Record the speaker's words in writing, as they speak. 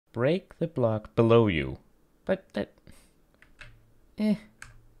break the block below you. But that...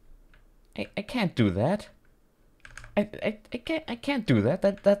 I can't do that. I can't do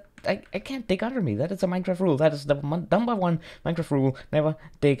that. I can't dig under me. That is a Minecraft rule. That is the number one Minecraft rule. Never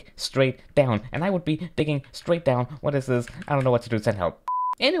dig straight down. And I would be digging straight down. What is this? I don't know what to do. Send help.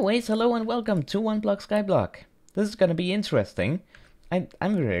 Anyways, hello and welcome to One Block Skyblock. This is gonna be interesting. I'm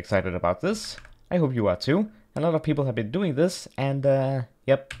very excited about this. I hope you are too. A lot of people have been doing this, and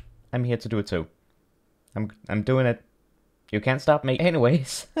yep, I'm here to do it too. I'm doing it. You can't stop me.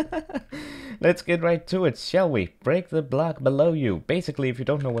 Anyways, let's get right to it, shall we? Break the block below you. Basically, if you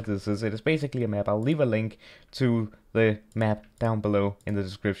don't know what this is, it is basically a map. I'll leave a link to the map down below in the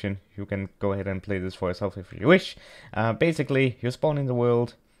description. You can go ahead and play this for yourself if you wish. Basically, you spawn in the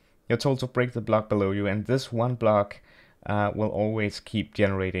world, you're told to break the block below you, and this one block will always keep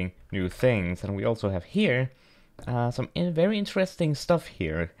generating new things. And we also have here some very interesting stuff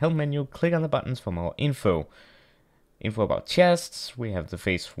here. Help menu, click on the buttons for more info. Info about chests, we have the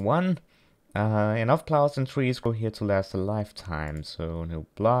phase 1. Enough flowers and trees go here to last a lifetime. So new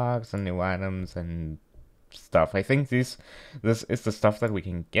blocks and new items and stuff. I think this is the stuff that we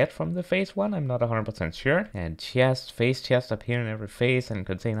can get from the phase 1. I'm not 100% sure. And phase chests appear in every phase and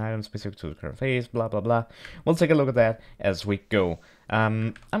contain items specific to the current phase, blah blah blah. We'll take a look at that as we go.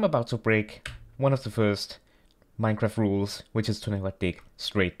 I'm about to break one of the first Minecraft rules, which is to never dig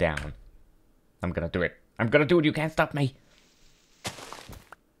straight down. I'm gonna do it. I'm gonna do it, you can't stop me!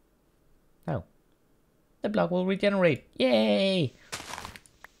 Oh. The block will regenerate. Yay!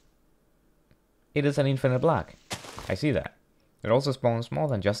 It is an infinite block. I see that. It also spawns more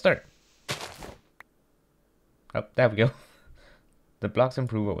than just dirt. Oh, there we go. The blocks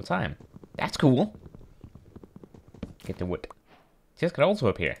improve over time. That's cool. Get the wood. Chest could also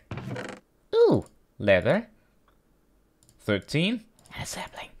appear. Ooh! Leather. 13. And a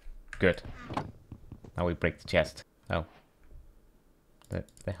sapling. Good. Now we break the chest. Oh.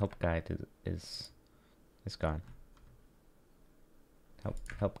 The help guide is gone.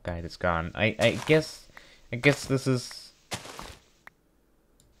 Help guide is gone. I guess this is...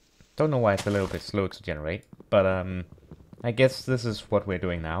 Don't know why it's a little bit slow to generate, but I guess this is what we're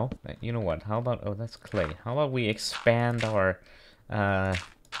doing now. You know what? How about... Oh, that's clay. How about we expand our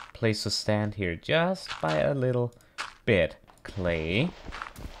place to stand here just by a little bit. Clay.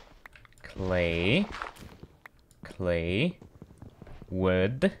 Clay. Clay.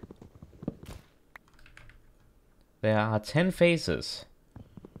 Wood. There are 10 phases.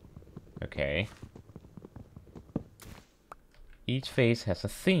 Okay. Each phase has a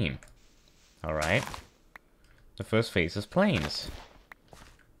theme. Alright. The first phase is plains.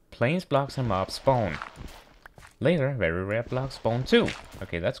 Plains blocks and mobs spawn. Later, very rare blocks spawn too.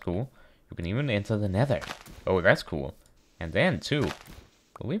 Okay, that's cool. You can even enter the nether. Oh, that's cool. And then, too,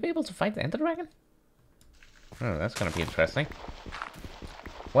 will we be able to fight the Ender Dragon? Oh, that's gonna be interesting.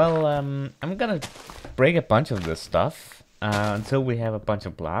 Well, I'm gonna break a bunch of this stuff until we have a bunch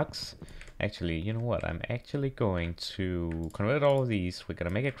of blocks. Actually, you know what? I'm actually going to convert all of these. We're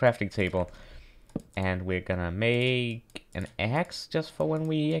gonna make a crafting table. And we're gonna make an axe just for when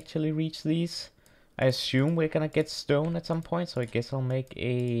we actually reach these. I assume we're gonna get stone at some point, so I guess I'll make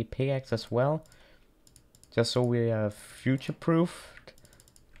a pickaxe as well. Just so we are future-proofed.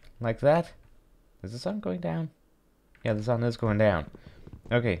 Like that. Is the sun going down? Yeah, the sun is going down.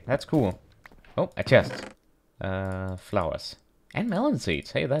 Okay, that's cool. Oh, a chest. Flowers. And melon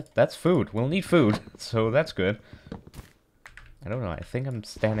seeds. Hey, that's food. We'll need food. So that's good. I don't know. I think I'm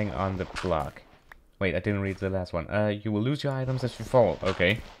standing on the block. Wait, I didn't read the last one. You will lose your items as you fall.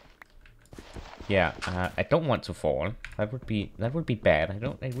 Okay. Yeah, I don't want to fall. That would be bad.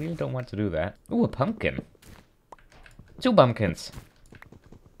 I really don't want to do that. Ooh, a pumpkin. 2 pumpkins.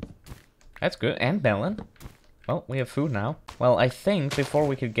 That's good. And melon. Well, we have food now. Well, I think before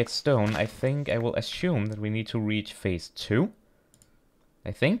we could get stone, I think I will assume that we need to reach phase 2.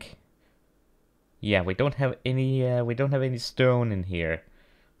 I think. Yeah, we don't have any stone in here.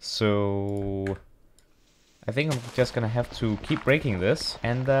 So I think I'm just gonna have to keep breaking this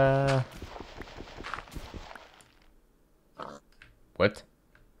and what?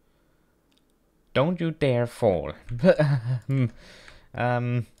 Don't you dare fall.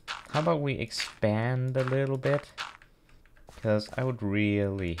 How about we expand a little bit? Because I would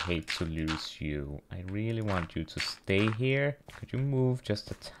really hate to lose you. I really want you to stay here. Could you move just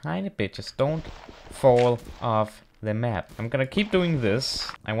a tiny bit? Just don't fall off the map. I'm gonna keep doing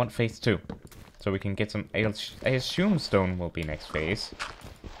this. I want phase 2. So we can get some... I assume stone will be next phase.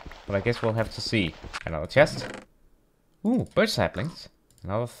 But I guess we'll have to see. Another chest. Ooh, birch saplings.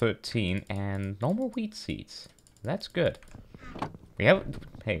 Another 13 and normal wheat seeds. That's good.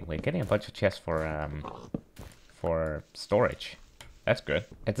 hey, we're getting a bunch of chests for storage. That's good.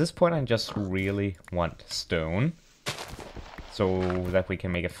 At this point, I just really want stone, so that we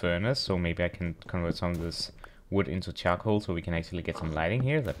can make a furnace. So maybe I can convert some of this wood into charcoal, so we can actually get some lighting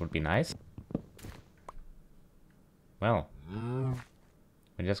here. That would be nice. Well,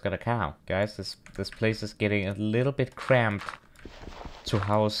 we just got a cow, guys. This place is getting a little bit cramped to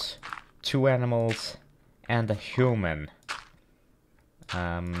house 2 animals and a human.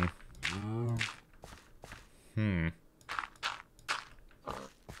 Could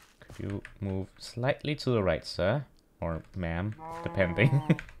you move slightly to the right, sir? Or ma'am,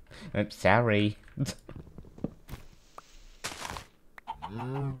 depending. I'm sorry.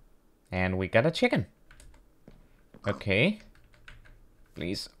 And we got a chicken. Okay.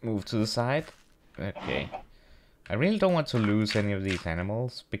 Please move to the side. Okay. I really don't want to lose any of these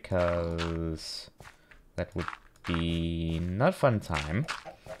animals, because that would be not fun time.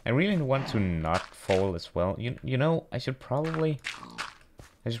 I really want to not fall as well. You know, I should probably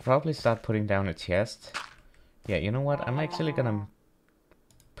start putting down a chest. Yeah, you know what? I'm actually gonna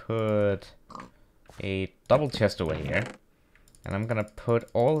put a double chest over here. And I'm gonna put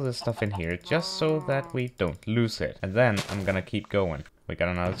all of this stuff in here just so that we don't lose it. And then I'm gonna keep going. We got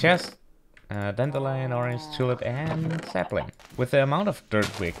another chest. Dandelion, orange, tulip, and sapling. With the amount of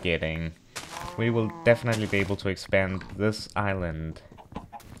dirt we're getting, we will definitely be able to expand this island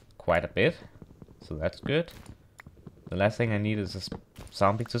quite a bit. So that's good. The last thing I need is a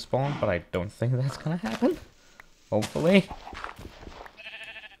zombie to spawn, but I don't think that's gonna happen. Hopefully.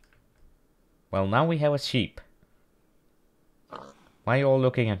 Well, now we have a sheep. Why are you all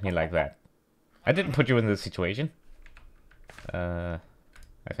looking at me like that? I didn't put you in this situation. I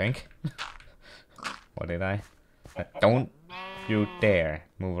think. Or did I? Don't you dare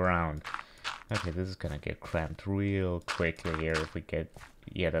move around. Okay, this is gonna get cramped real quickly here if we get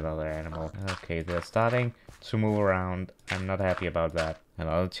yet another animal. Okay, they're starting to move around. I'm not happy about that.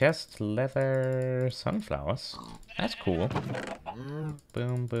 Another chest, leather, sunflowers. That's cool.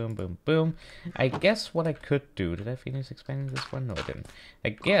 Boom, boom, boom, boom. I guess what I could do... Did I finish expanding this one? No, I didn't. I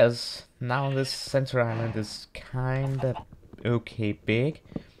guess now this center island is kinda okay big.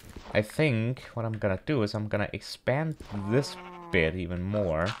 I think what I'm gonna do is I'm gonna expand this bit even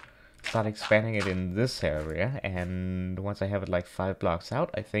more. Start expanding it in this area, and once I have it like 5 blocks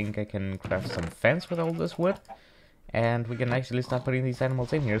out, I think I can craft some fence with all this wood. And we can actually start putting these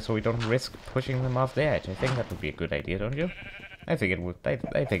animals in here so we don't risk pushing them off the edge. I think that would be a good idea, don't you? I think it would.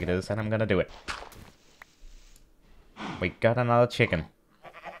 I think it is, and I'm gonna do it. We got another chicken.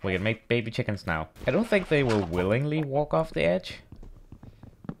 We can make baby chickens now. I don't think they will willingly walk off the edge.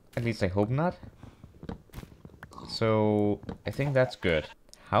 At least I hope not. So I think that's good.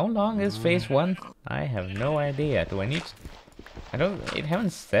 How long is phase 1? I have no idea. Do I need... It haven't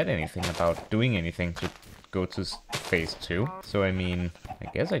said anything about doing anything to go to phase 2. So I mean, I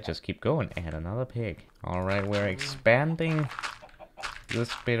guess I just keep going. And another pig. Alright, we're expanding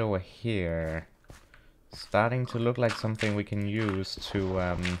this bit over here. Starting to look like something we can use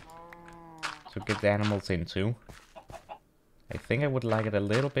to get the animals into. I think I would like it a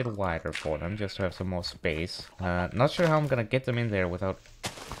little bit wider for them, just to have some more space. Not sure how I'm gonna get them in there without...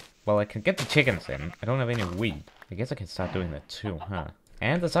 Well, I can get the chickens in. I don't have any wheat. I guess I can start doing that too, huh?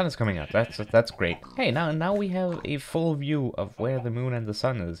 And the sun is coming up. That's great. Hey, now we have a full view of where the moon and the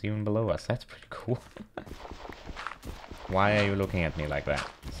sun is, even below us. That's pretty cool. Why are you looking at me like that?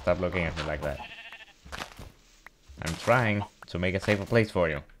 Stop looking at me like that. I'm trying to make a safer place for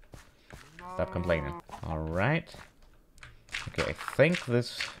you. Stop complaining. Alright. Okay, I think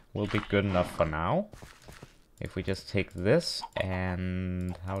this will be good enough for now. If we just take this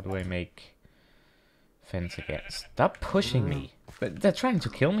and... How do I make fence again? Stop pushing me. They're trying to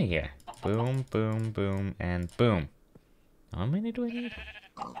kill me here. Boom, boom, boom, and boom. How many do I need?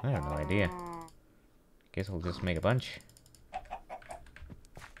 I have no idea. Guess I'll just make a bunch.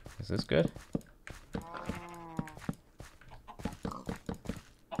 Is this good?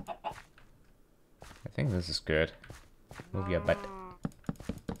 I think this is good. Move your butt.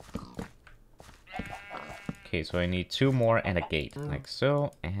 Okay, so I need 2 more and a gate. Like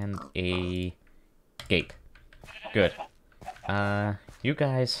so, and a gate. Good. You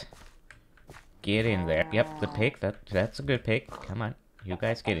guys get in there. Yep, the pig. That's a good pig. Come on. You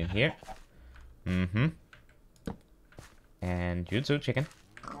guys get in here. Mm-hmm. And you too, chicken.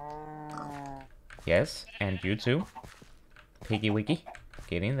 Yes, and you too. Piggy wiggy.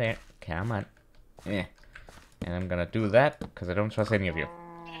 Get in there. Come on. Yeah. And I'm gonna do that, because I don't trust any of you.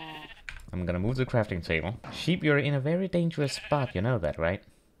 I'm gonna move the crafting table. Sheep, you're in a very dangerous spot, you know that, right?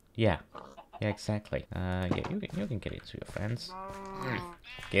 Yeah. Yeah, exactly. Yeah, you can get into your fence.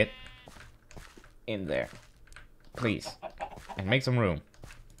 Get in there, please, and make some room.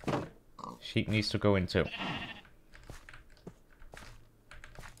 Sheep needs to go in too.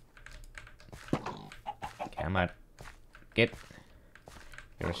 Come on, get.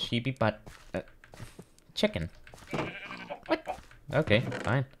 You're a sheepy butt. Chicken. What? Okay,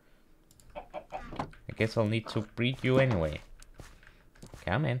 fine. I guess I'll need to breed you anyway.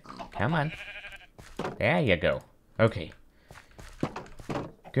 Come in. Come on. There you go. Okay.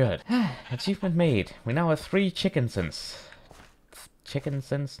 Good. Achievement made. We now have 3 chickensons.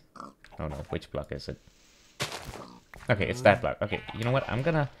 Chickensons? Oh no, which block is it? Okay, it's that block. Okay, you know what? I'm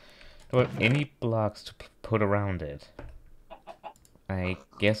gonna put any blocks to put around it. I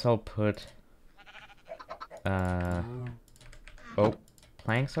guess I'll put... Oh,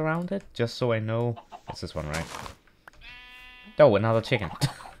 planks around it? Just so I know... It's this one, right? Oh, another chicken.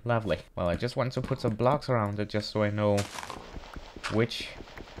 Lovely. Well, I just want to put some blocks around it just so I know which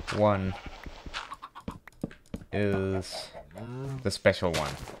one is the special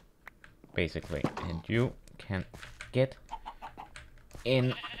one, basically. And you can get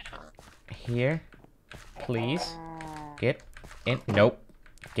in here, please. Get in. Nope.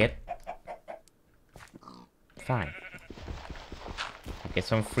 Get. Fine. Get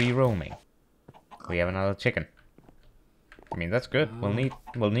some free roaming. We have another chicken. I mean, that's good.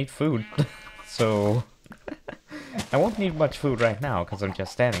 We'll need food. So I won't need much food right now because I'm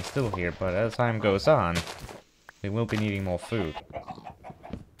just standing still here, but as time goes on, we will be needing more food.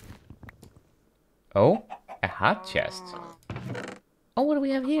 Oh, a heart chest. Oh, what do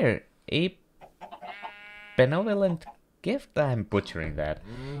we have here? A benevolent gift? I'm butchering that.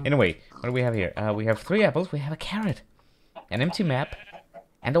 Anyway, what do we have here? We have 3 apples, we have a carrot, an empty map,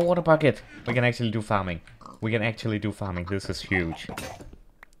 and a water bucket. We can actually do farming. We can actually do farming. This is huge.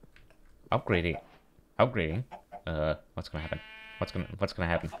 Upgrading. Upgrading? What's gonna happen? What's gonna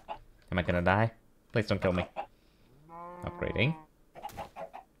happen? Am I gonna die? Please don't kill me. Upgrading.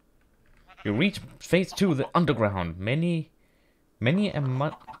 You reach phase 2, the underground. Many a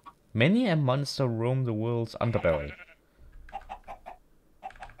monster roam the world's underbelly.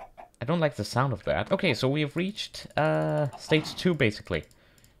 I don't like the sound of that. Okay, so we have reached stage 2 basically.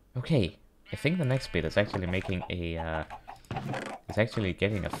 Okay, I think the next bit is actually making a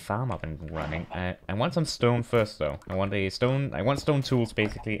getting a farm up and running. I want some stone first though. I want stone tools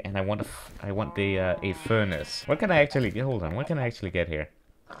basically, and I want a furnace. What can I actually get? Hold on, what can I actually get here?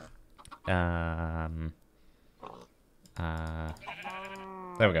 There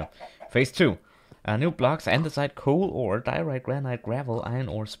we go. Phase 2. New blocks, andesite, coal ore, diorite, granite, gravel, iron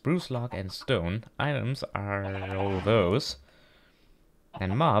ore, spruce log, and stone. Items are all those.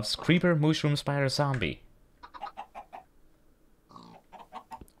 And mobs, creeper, mushroom, spider, zombie.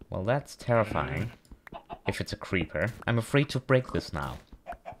 Well, that's terrifying. If it's a creeper. I'm afraid to break this now.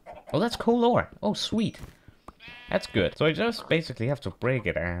 Oh, that's coal ore. Oh, sweet. That's good. So I just basically have to break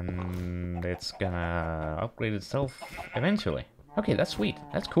it and it's gonna upgrade itself eventually. Okay, that's sweet.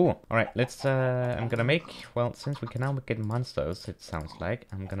 That's cool. Alright, let's, I'm gonna make, well, since we can now get monsters, it sounds like,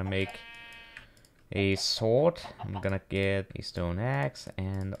 I'm gonna make a sword. I'm gonna get a stone axe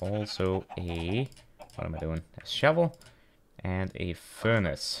and also a, what am I doing? A shovel and a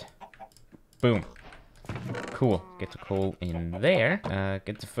furnace. Boom. Cool. Get the coal in there.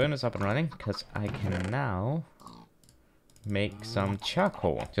 Get the furnace up and running because I can now make some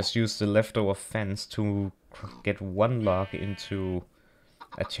charcoal. Just use the leftover fence to get 1 log into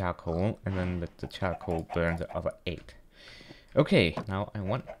a charcoal and then let the charcoal burn the other 8. Okay, now I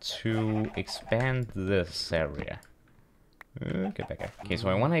want to expand this area. Get back here. Okay, so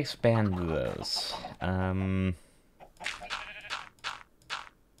I want to expand this. I'm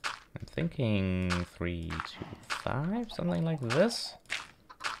thinking 3 to 5, something like this.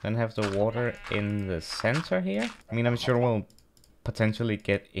 Then have the water in the center here. I mean, I'm sure we'll potentially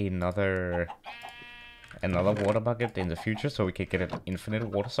get another water bucket in the future, so we can get an infinite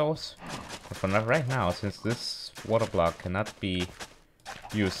water source. But for now, right now, since this water block cannot be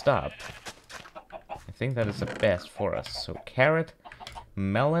used up, I think that is the best for us. So carrot,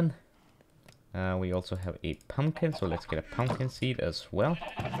 melon. We also have a pumpkin, so let's get a pumpkin seed as well.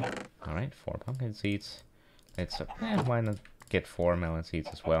 All right, 4 pumpkin seeds. Let's why not get 4 melon seeds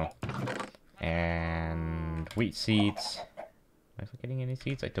as well? And wheat seeds. Am I forgetting any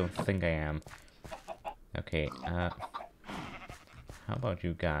seeds? I don't think I am. Okay, how about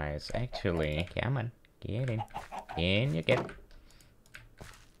you guys? Actually, come on, get in. In you get.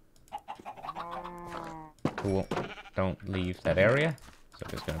 Cool. Don't leave that area. So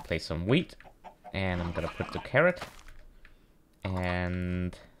I'm just gonna place some wheat. And I'm gonna put the carrot.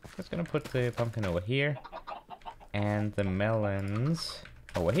 And Just gonna put the pumpkin over here. And the melons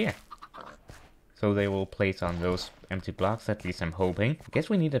over here. So they will place on those empty blocks, at least I'm hoping. I guess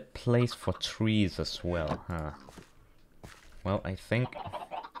we need a place for trees as well, huh? Well, I think...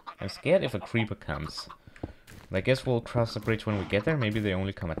 I'm scared if a creeper comes. But I guess we'll cross the bridge when we get there. Maybe they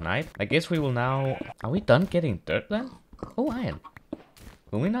only come at night. I guess we will now... Are we done getting dirt then? Oh, iron.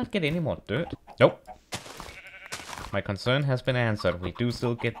 Will we not get any more dirt? Nope. My concern has been answered. We do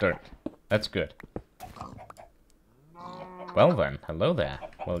still get dirt. That's good. Well then, hello there.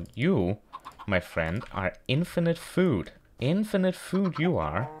 Well, you, my friend, are infinite food. Infinite food you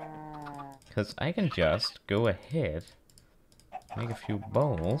are. Because I can just go ahead, make a few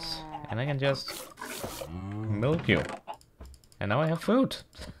bowls, and I can just milk you. And now I have food.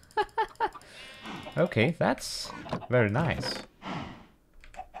 Okay, that's very nice.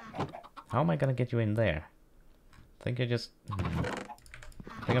 How am I gonna get you in there? I think I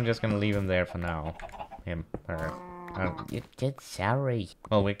think I'm just gonna leave him there for now. Him, her. It's sorry.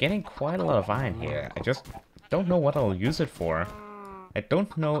 Well, we're getting quite a lot of iron here. I just don't know what I'll use it for. I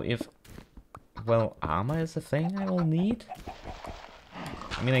don't know if... Well, armor is a thing I will need?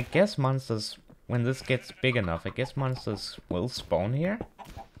 I mean, I guess monsters... When this gets big enough, I guess monsters will spawn here?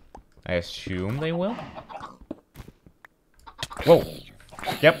 I assume they will? Whoa!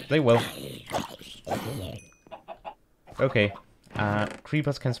 Yep, they will. Okay.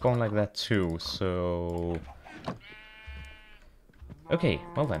 Creepers can spawn like that too, so... Okay,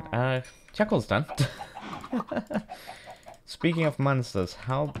 well then, charcoal's done. Speaking of monsters,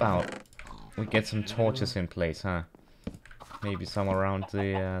 how about we get some torches in place, huh? Maybe some around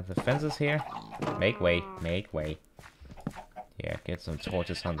the fences here? Make way, make way. Yeah, get some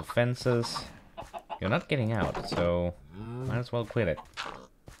torches on the fences. You're not getting out, so might as well quit it.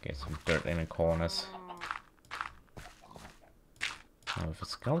 Get some dirt in the corners. Now if a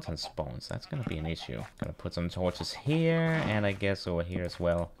skeleton spawns, that's gonna be an issue. Gonna put some torches here, and I guess over here as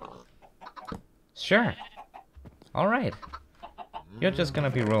well. Sure. Alright. You're just gonna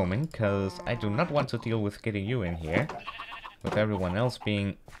be roaming, cause I do not want to deal with getting you in here. With everyone else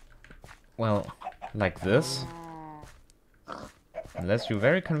being, well, like this. Unless you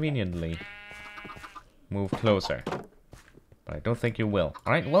very conveniently move closer. But I don't think you will.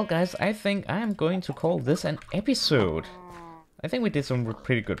 Alright, well guys, I think I am going to call this an episode. I think we did some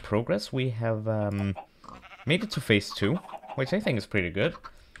pretty good progress. We have made it to phase 2, which I think is pretty good.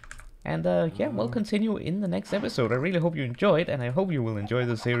 And yeah, we'll continue in the next episode. I really hope you enjoyed, and I hope you will enjoy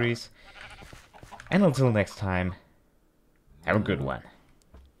the series. And until next time, have a good one.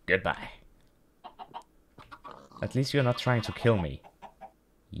 Goodbye. At least you're not trying to kill me.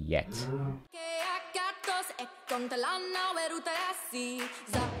 Yet. Gatto,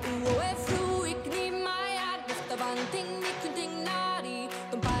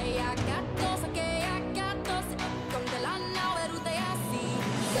 sa che a gatto, se con te l'hanno veruta e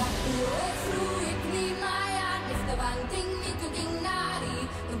assi.